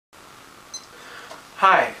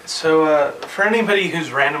Hi, so for anybody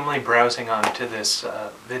who's randomly browsing onto this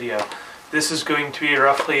video, this is going to be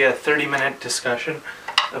roughly a 30-minute discussion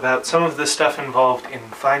about some of the stuff involved in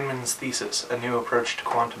Feynman's thesis, a new approach to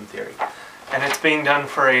quantum theory. And it's being done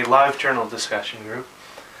for a live journal discussion group.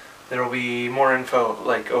 There will be more info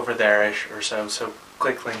like over there-ish or so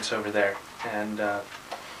click links over there. And the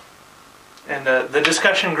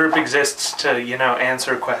discussion group exists to,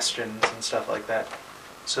 answer questions and stuff like that.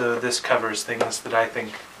 So this covers things that I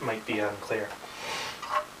think might be unclear.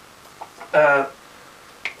 For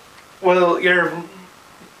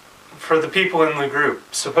the people in the group,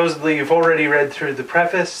 supposedly you've already read through the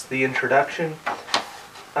preface, the introduction.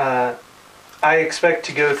 I expect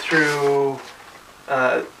to go through,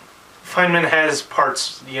 Feynman has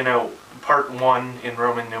parts, part 1 in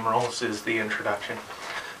Roman numerals is the introduction.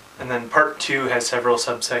 And then part 2 has several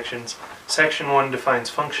subsections. Section 1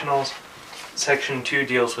 defines functionals. Section 2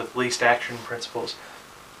 deals with least action principles.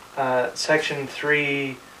 Section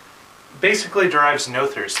 3 basically derives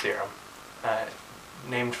Noether's theorem,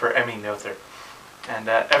 named for Emmy Noether. And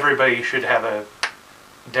everybody should have a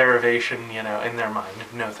derivation, in their mind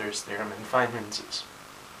of Noether's theorem, and Feynman's is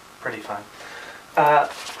pretty fun.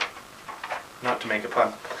 Not to make a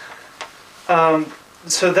pun.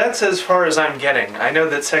 So that's as far as I'm getting. I know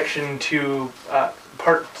that Section 2,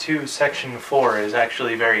 Part 2, Section 4 is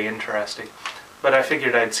actually very interesting, but I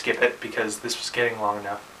figured I'd skip it because this was getting long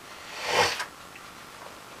enough.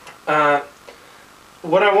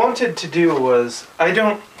 What I wanted to do was, I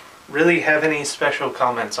don't really have any special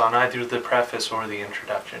comments on either the preface or the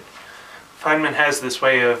introduction. Feynman has this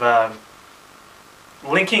way of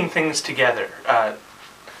linking things together,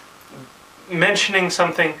 mentioning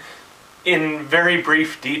something in very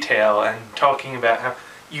brief detail and talking about how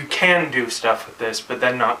you can do stuff with this, but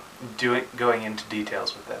then not going into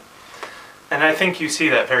details with it. And I think you see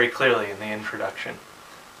that very clearly in the introduction.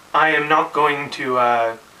 I am not going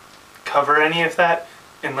to cover any of that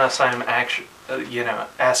unless I'm actually,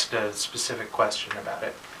 asked a specific question about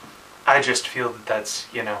it. I just feel that that's,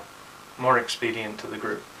 more expedient to the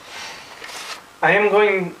group.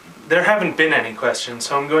 There haven't been any questions,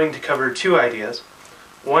 so I'm going to cover two ideas.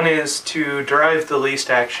 One is to derive the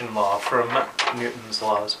least action law from Newton's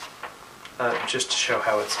laws, just to show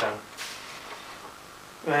how it's done.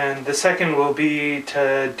 And the second will be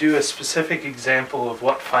to do a specific example of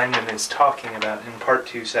what Feynman is talking about in Part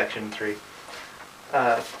 2, Section 3,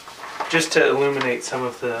 just to illuminate some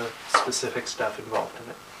of the specific stuff involved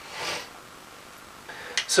in it.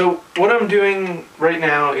 So what I'm doing right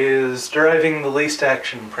now is deriving the least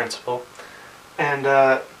action principle, and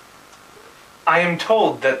I am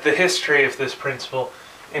told that the history of this principle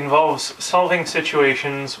involves solving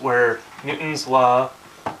situations where Newton's law,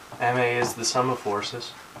 ma is the sum of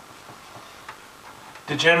forces,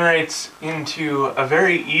 degenerates into a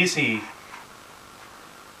very easy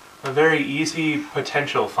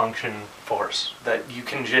potential function force that you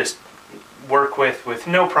can just work with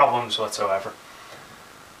no problems whatsoever.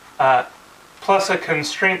 Plus a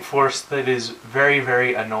constraint force that is very,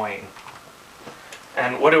 very annoying.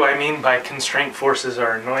 And what do I mean by constraint forces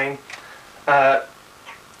are annoying?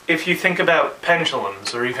 If you think about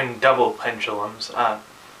pendulums, or even double pendulums,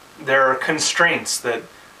 there are constraints that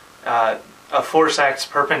a force acts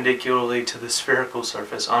perpendicularly to the spherical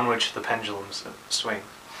surface on which the pendulum swings.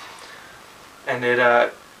 And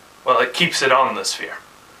it keeps it on the sphere.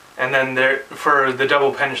 And then for the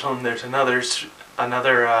double pendulum, there's another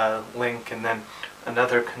link, and then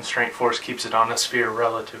another constraint force keeps it on a sphere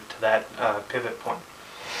relative to that pivot point.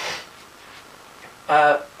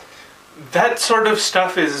 That sort of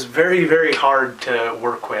stuff is very, very hard to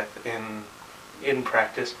work with in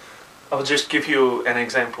practice. I'll just give you an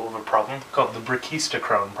example of a problem called the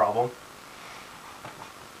brachistochrone problem.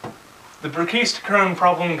 The brachistochrone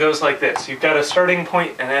problem goes like this. You've got a starting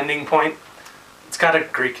point and ending point. It's got a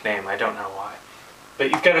Greek name, I don't know why.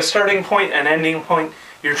 But you've got a starting point and ending point.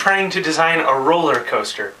 You're trying to design a roller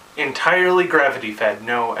coaster, entirely gravity-fed,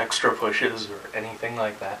 no extra pushes or anything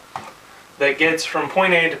like that, that gets from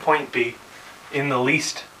point A to point B in the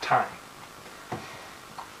least time.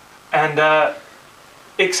 And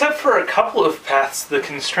except for a couple of paths, the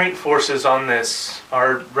constraint forces on this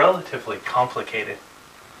are relatively complicated.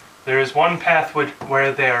 There is one path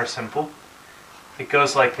where they are simple. It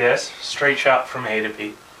goes like this, straight shot from A to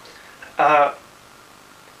B.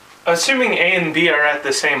 Assuming A and B are at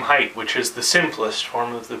the same height, which is the simplest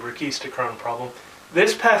form of the brachistochrone problem,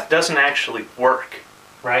 this path doesn't actually work,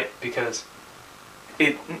 right? Because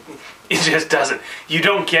it just doesn't. You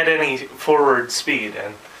don't get any forward speed,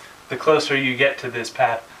 and the closer you get to this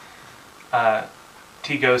path,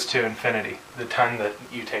 t goes to infinity. The time that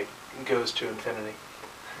you take goes to infinity.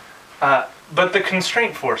 But the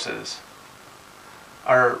constraint forces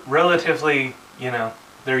are relatively,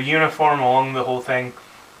 they're uniform along the whole thing.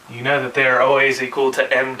 You know that they are always equal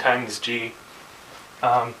to m times g.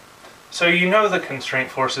 So you know the constraint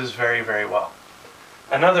forces very, very well.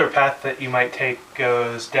 Another path that you might take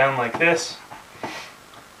goes down like this.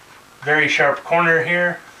 Very sharp corner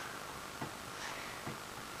here.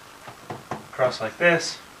 Across like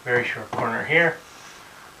this. Very sharp corner here.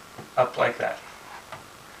 Up like that.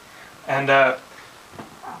 And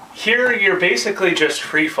here you're basically just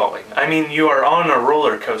free-falling. I mean, you are on a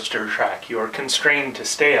roller coaster track. You are constrained to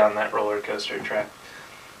stay on that roller coaster track.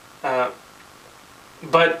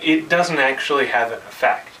 But it doesn't actually have an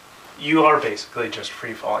effect. You are basically just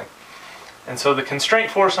free-falling. And so the constraint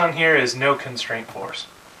force on here is no constraint force.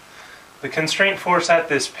 The constraint force at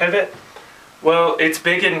this pivot, well, it's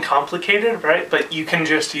big and complicated, right? But you can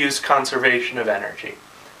just use conservation of energy.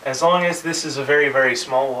 As long as this is a very, very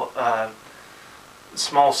small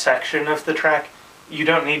section of the track, you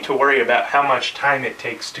don't need to worry about how much time it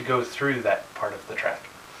takes to go through that part of the track.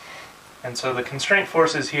 And so the constraint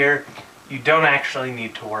forces here, you don't actually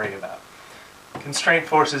need to worry about. Constraint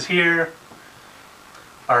forces here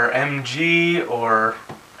are mg or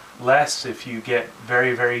less if you get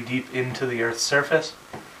very, very deep into the Earth's surface.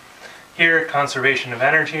 Here, conservation of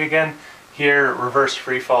energy again. Here, reverse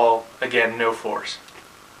free fall, again, no force.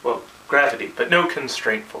 Well, gravity, but no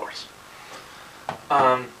constraint force.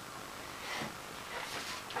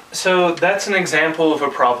 So that's an example of a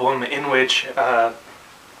problem in which, that's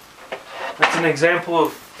an example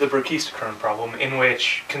of the brachistochrone problem in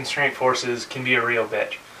which constraint forces can be a real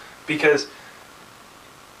bitch. Because,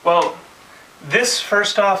 well, this,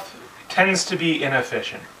 first off, tends to be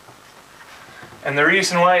inefficient. And the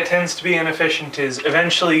reason why it tends to be inefficient is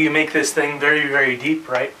eventually you make this thing very, very deep,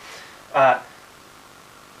 right?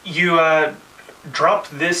 You drop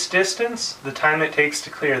this distance, the time it takes to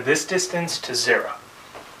clear this distance, to 0.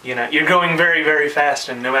 You're going very, very fast,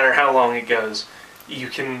 and no matter how long it goes, you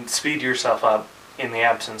can speed yourself up in the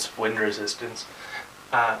absence of wind resistance,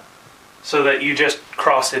 so that you just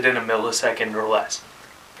cross it in a millisecond or less.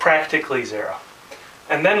 Practically 0.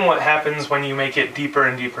 And then what happens when you make it deeper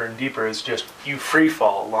and deeper and deeper is just you free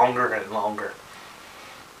fall longer and longer.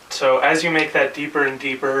 So as you make that deeper and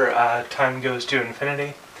deeper, time goes to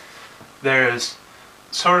infinity. There's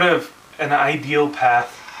sort of an ideal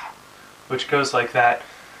path which goes like that.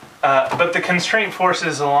 But the constraint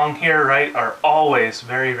forces along here, right, are always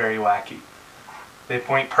very, very wacky. They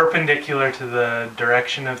point perpendicular to the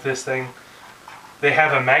direction of this thing. They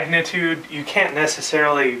have a magnitude. You can't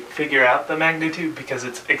necessarily figure out the magnitude because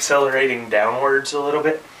it's accelerating downwards a little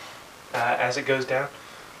bit as it goes down.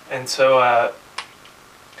 And so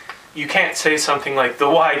you can't say something like the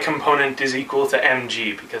y component is equal to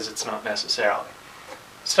mg because it's not necessarily.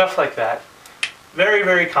 Stuff like that. Very,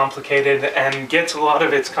 very complicated, and gets a lot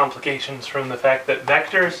of its complications from the fact that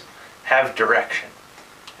vectors have direction.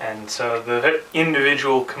 And so the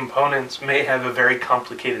individual components may have a very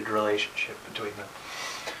complicated relationship between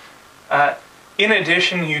them. In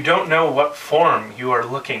addition, you don't know what form you are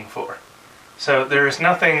looking for. So there's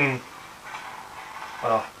nothing,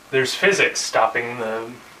 well, there's physics stopping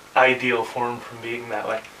the ideal form from being that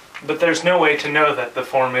way. But there's no way to know that the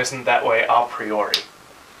form isn't that way a priori.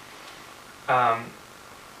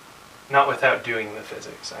 Not without doing the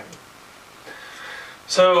physics, I mean.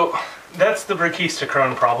 So that's the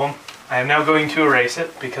brachistochrone problem. I am now going to erase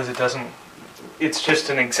it because it doesn't, it's just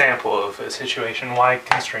an example of a situation why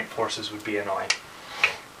constraint forces would be annoying.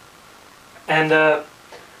 And the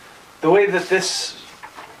way that this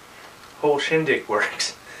whole shindig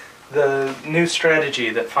works, the new strategy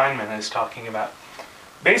that Feynman is talking about,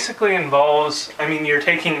 basically involves, I mean, you're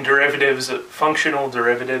taking derivatives, functional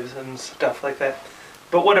derivatives and stuff like that.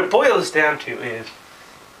 But what it boils down to is,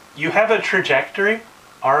 you have a trajectory,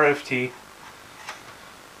 r of t.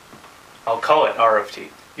 I'll call it r of t.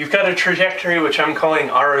 You've got a trajectory which I'm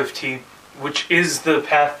calling r of t, which is the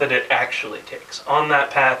path that it actually takes. On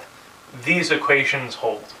that path, these equations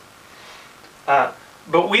hold.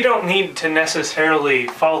 But we don't need to necessarily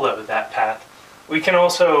follow that path. We can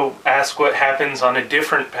also ask what happens on a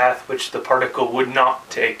different path which the particle would not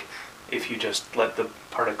take if you just let the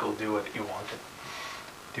particle do what you wanted.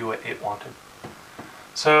 Do what it wanted.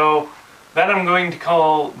 So that I'm going to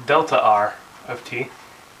call delta r of t.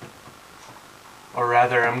 Or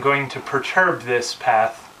rather, I'm going to perturb this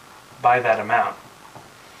path by that amount.